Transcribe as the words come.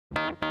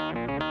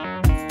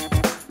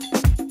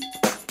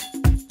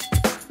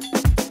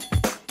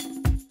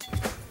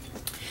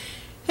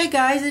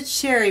guys, it's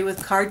Sherry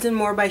with Cards and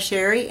More by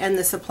Sherry and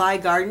the Supply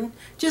Garden.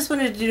 Just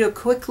wanted to do a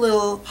quick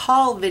little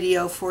haul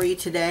video for you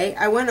today.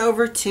 I went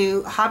over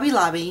to Hobby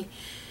Lobby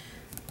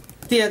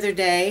the other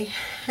day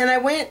and I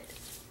went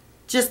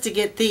just to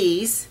get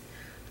these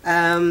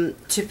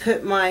to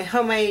put my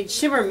homemade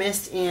shimmer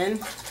mist in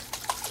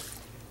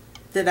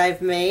that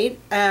I've made.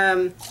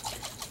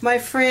 My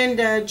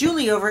friend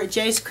Julie over at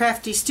Jay's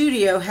Crafty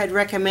Studio had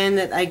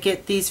recommended that I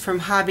get these from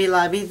Hobby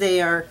Lobby.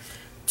 They are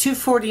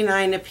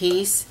 $2.49 a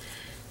piece.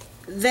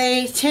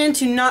 They tend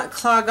to not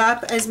clog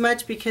up as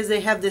much because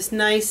they have this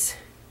nice,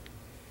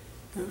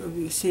 I don't know if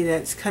you see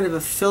that, it's kind of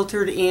a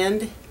filtered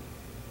end.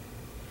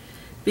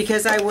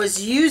 Because I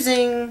was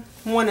using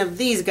one of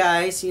these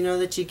guys, you know,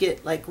 that you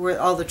get like where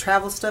all the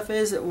travel stuff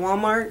is at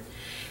Walmart,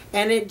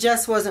 and it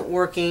just wasn't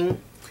working.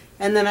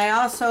 And then I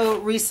also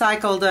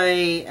recycled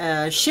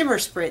a shimmer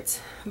spritz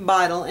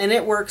bottle, and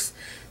it works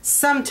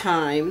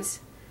sometimes.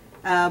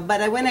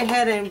 But I went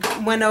ahead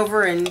and went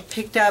over and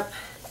picked up,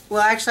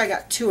 well, actually I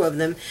got two of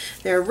them.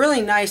 They're a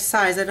really nice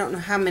size. I don't know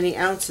how many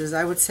ounces.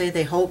 I would say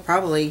they hold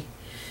probably,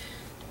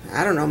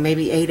 I don't know,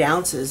 maybe 8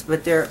 ounces,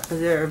 but they're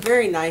a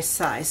very nice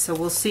size. So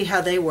we'll see how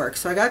they work.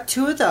 So I got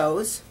two of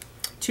those,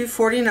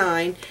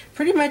 $2.49.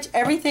 Pretty much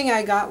everything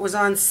I got was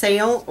on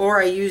sale, or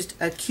I used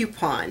a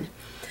coupon.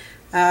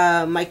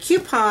 My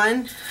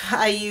coupon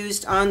I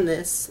used on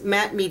this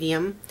matte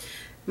medium.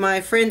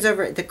 My friends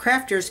over at the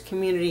Kraafters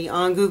community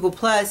on Google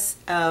Plus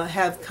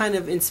have kind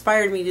of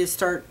inspired me to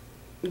start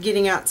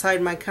getting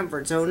outside my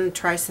comfort zone and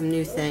try some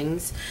new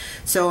things.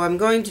 So I'm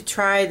going to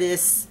try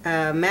this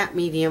matte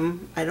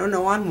medium. I don't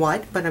know on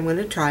what, but I'm going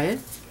to try it.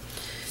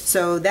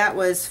 So that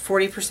was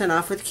 40%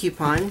 off with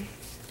coupon.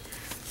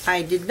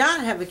 I did not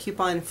have a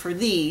coupon for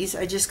these.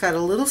 I just got a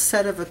little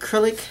set of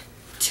acrylic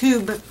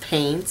tube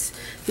paints.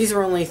 These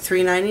were only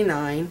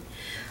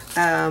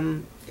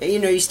 $3.99. You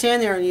know, you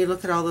stand there and you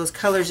look at all those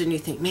colors and you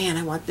think, man,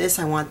 I want this,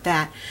 I want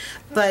that.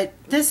 But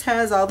this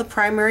has all the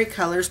primary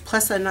colors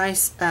plus a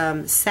nice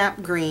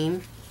sap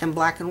green and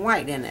black and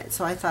white in it.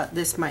 So I thought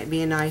this might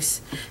be a nice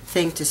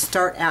thing to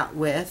start out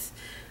with.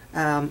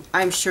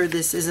 I'm sure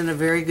this isn't a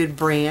very good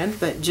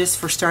brand, but just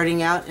for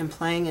starting out and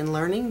playing and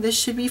learning, this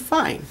should be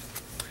fine.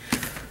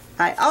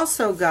 I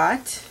also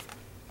got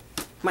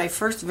my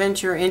first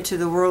venture into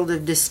the world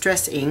of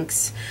distress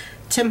inks.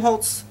 Tim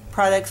Holtz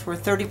products were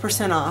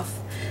 30% off.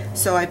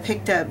 So I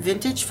picked up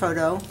Vintage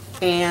Photo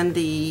and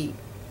the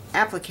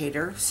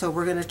applicator, so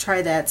we're going to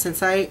try that.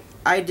 Since I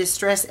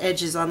distress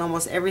edges on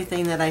almost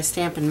everything that I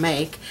stamp and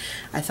make,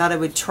 I thought I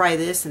would try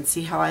this and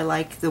see how I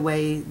like the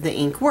way the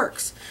ink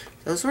works.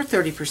 Those were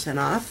 30%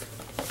 off.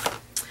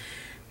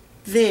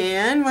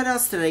 Then, what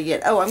else did I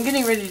get? Oh, I'm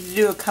getting ready to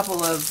do a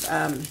couple of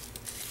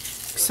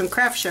some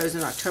craft shows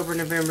in October,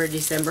 November,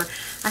 December.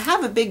 I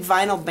have a big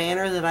vinyl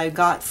banner that I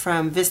got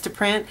from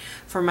Vistaprint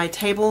for my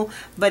table,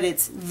 but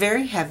it's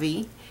very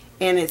heavy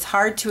and it's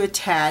hard to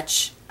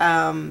attach,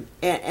 and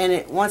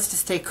it wants to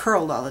stay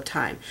curled all the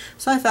time.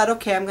 So I thought,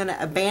 okay, I'm going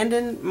to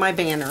abandon my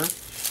banner,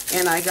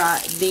 and I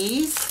got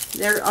these.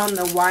 They're on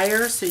the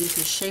wire, so you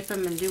can shape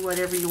them and do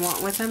whatever you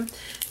want with them.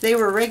 They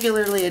were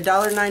regularly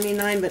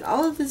 $1.99, but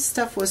all of this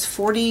stuff was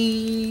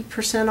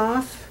 40%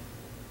 off.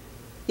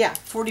 Yeah,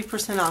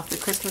 40% off the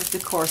Christmas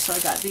decor. So I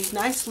got these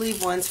nice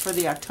sleeve ones for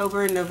the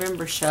October and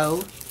November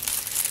show.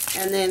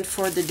 And then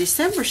for the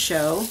December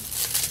show,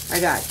 I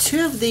got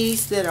two of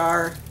these that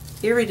are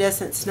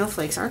iridescent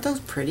snowflakes. Aren't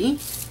those pretty?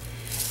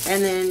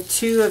 And then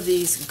two of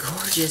these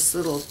gorgeous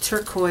little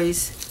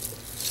turquoise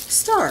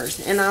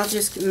stars. And I'll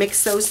just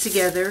mix those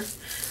together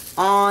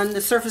on the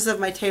surface of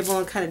my table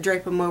and kind of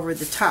drape them over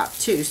the top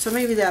too. So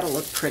maybe that'll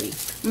look pretty.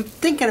 I'm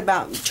thinking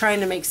about trying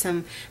to make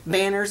some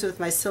banners with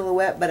my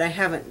silhouette, but I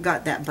haven't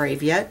got that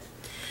brave yet.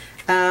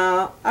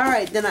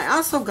 Alright, then I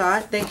also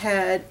got, they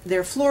had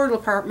their floral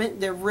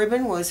department. Their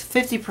ribbon was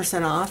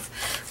 50% off.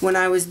 When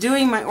I was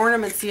doing my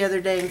ornaments the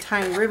other day and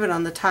tying ribbon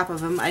on the top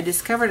of them, I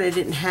discovered I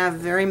didn't have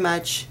very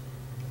much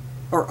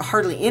or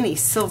hardly any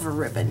silver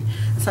ribbon.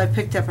 So I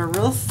picked up a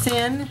real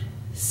thin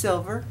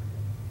silver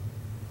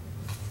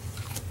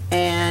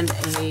and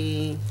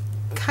a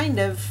kind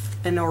of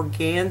an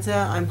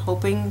organza, I'm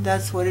hoping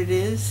that's what it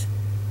is,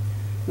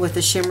 with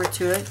a shimmer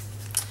to it.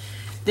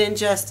 Then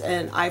just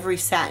an ivory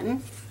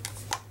satin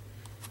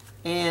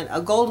and a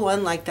gold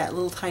one like that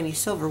little tiny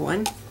silver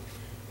one,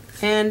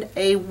 and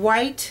a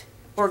white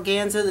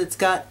organza that's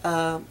got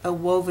a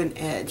woven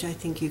edge. I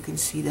think you can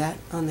see that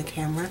on the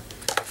camera.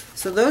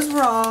 So those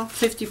were all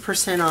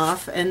 50%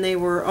 off, and they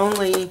were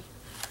only,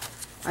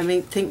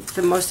 I think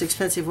the most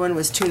expensive one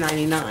was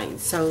 $2.99,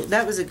 so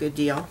that was a good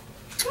deal.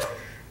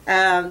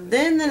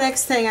 Then the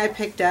next thing I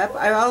picked up,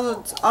 I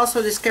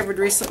also discovered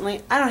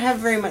recently, I don't have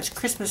very much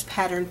Christmas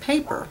pattern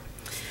paper.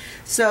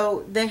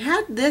 So they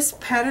had this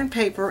pattern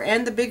paper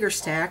and the bigger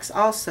stacks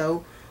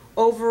also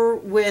over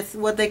with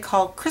what they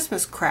call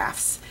Christmas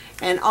crafts,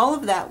 and all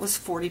of that was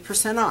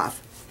 40%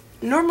 off.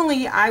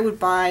 Normally I would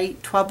buy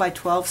 12 by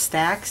 12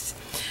 stacks,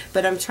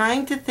 but I'm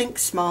trying to think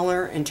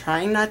smaller and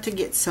trying not to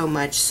get so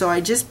much, so I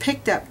just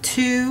picked up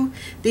two.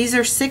 These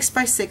are 6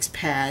 by 6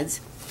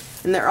 pads.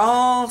 And they're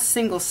all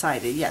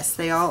single-sided. Yes,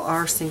 they all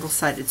are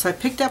single-sided. So I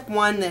picked up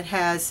one that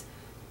has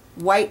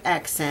white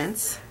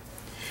accents,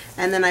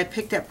 and then I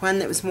picked up one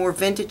that was more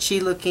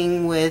vintagey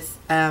looking with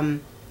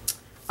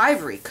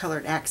ivory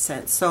colored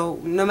accents. So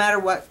no matter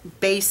what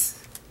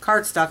base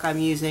cardstock I'm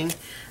using,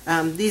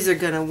 these are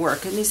going to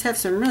work. And these have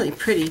some really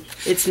pretty,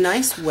 it's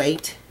nice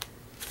weight,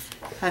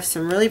 have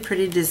some really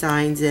pretty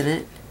designs in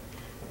it.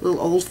 Little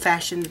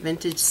old-fashioned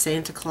vintage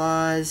Santa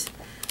Claus,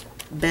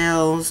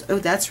 bells. Oh,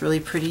 that's really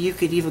pretty. You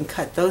could even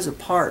cut those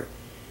apart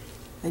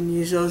and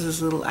use those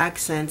as little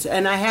accents.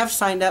 And I have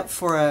signed up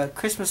for a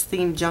Christmas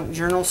themed junk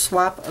journal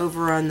swap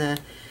over on the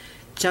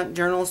junk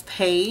journals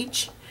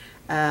page.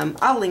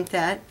 I'll link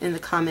that in the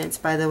comments,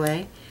 by the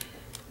way.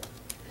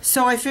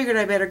 So I figured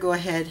I better go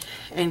ahead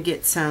and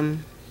get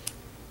some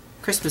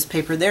Christmas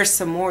paper. There's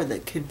some more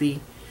that could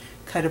be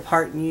cut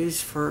apart and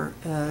used for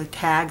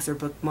tags or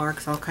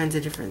bookmarks, all kinds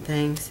of different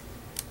things.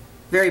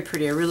 Very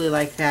pretty. I really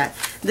like that.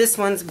 This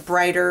one's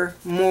brighter,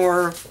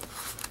 more,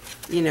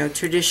 you know,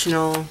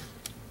 traditional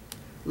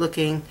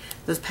looking.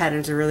 Those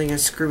patterns are really going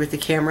to screw with the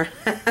camera.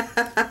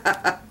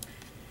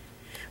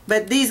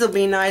 But these will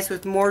be nice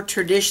with more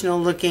traditional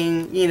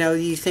looking, you know,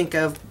 you think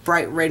of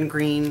bright red and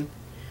green,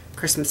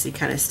 Christmassy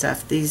kind of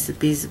stuff.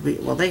 These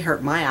well, they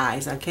hurt my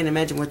eyes. I can't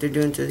imagine what they're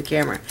doing to the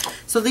camera.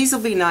 So these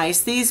will be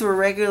nice. These were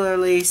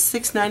regularly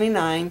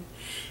 $6.99,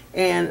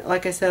 and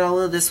like I said, all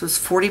of this was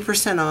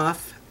 40%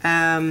 off.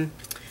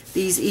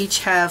 These each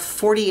have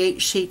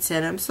 48 sheets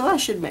in them, so I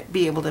should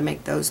be able to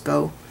make those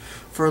go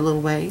for a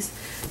little ways.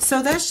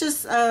 So that's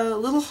just a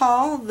little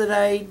haul that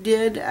I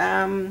did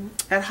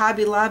at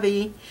Hobby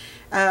Lobby.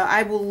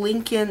 I will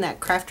link in that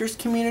Kraafters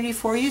community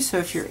for you, so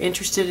if you're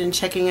interested in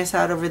checking us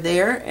out over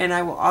there. And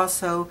I will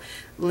also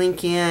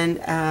link in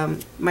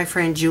my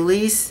friend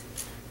Julie's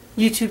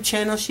YouTube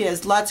channel. She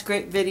has lots of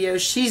great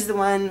videos. She's the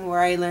one where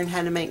I learned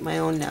how to make my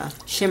own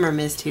shimmer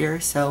mist here,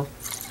 so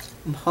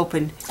I'm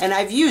hoping, and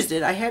I've used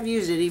it. I have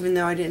used it even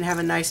though I didn't have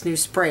a nice new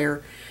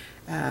sprayer,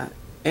 and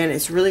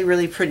it's really,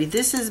 really pretty.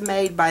 This is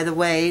made, by the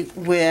way,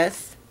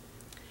 with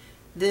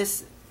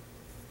this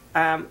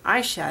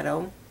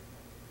eyeshadow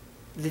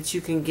that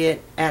you can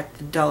get at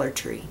the Dollar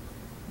Tree,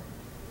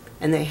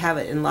 and they have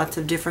it in lots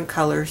of different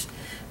colors.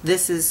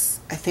 This is,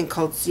 I think,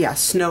 called, yeah,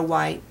 Snow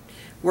White.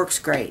 Works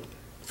great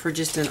for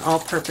just an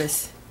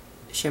all-purpose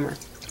shimmer.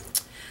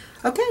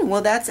 Okay,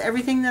 well, that's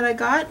everything that I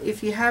got.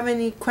 If you have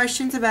any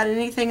questions about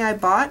anything I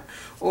bought,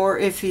 or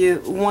if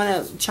you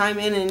want to chime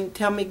in and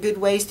tell me good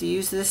ways to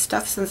use this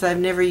stuff since I've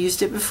never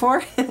used it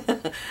before,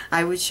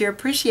 I would sure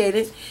appreciate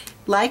it.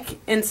 Like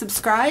and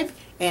subscribe,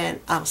 and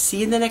I'll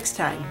see you the next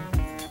time.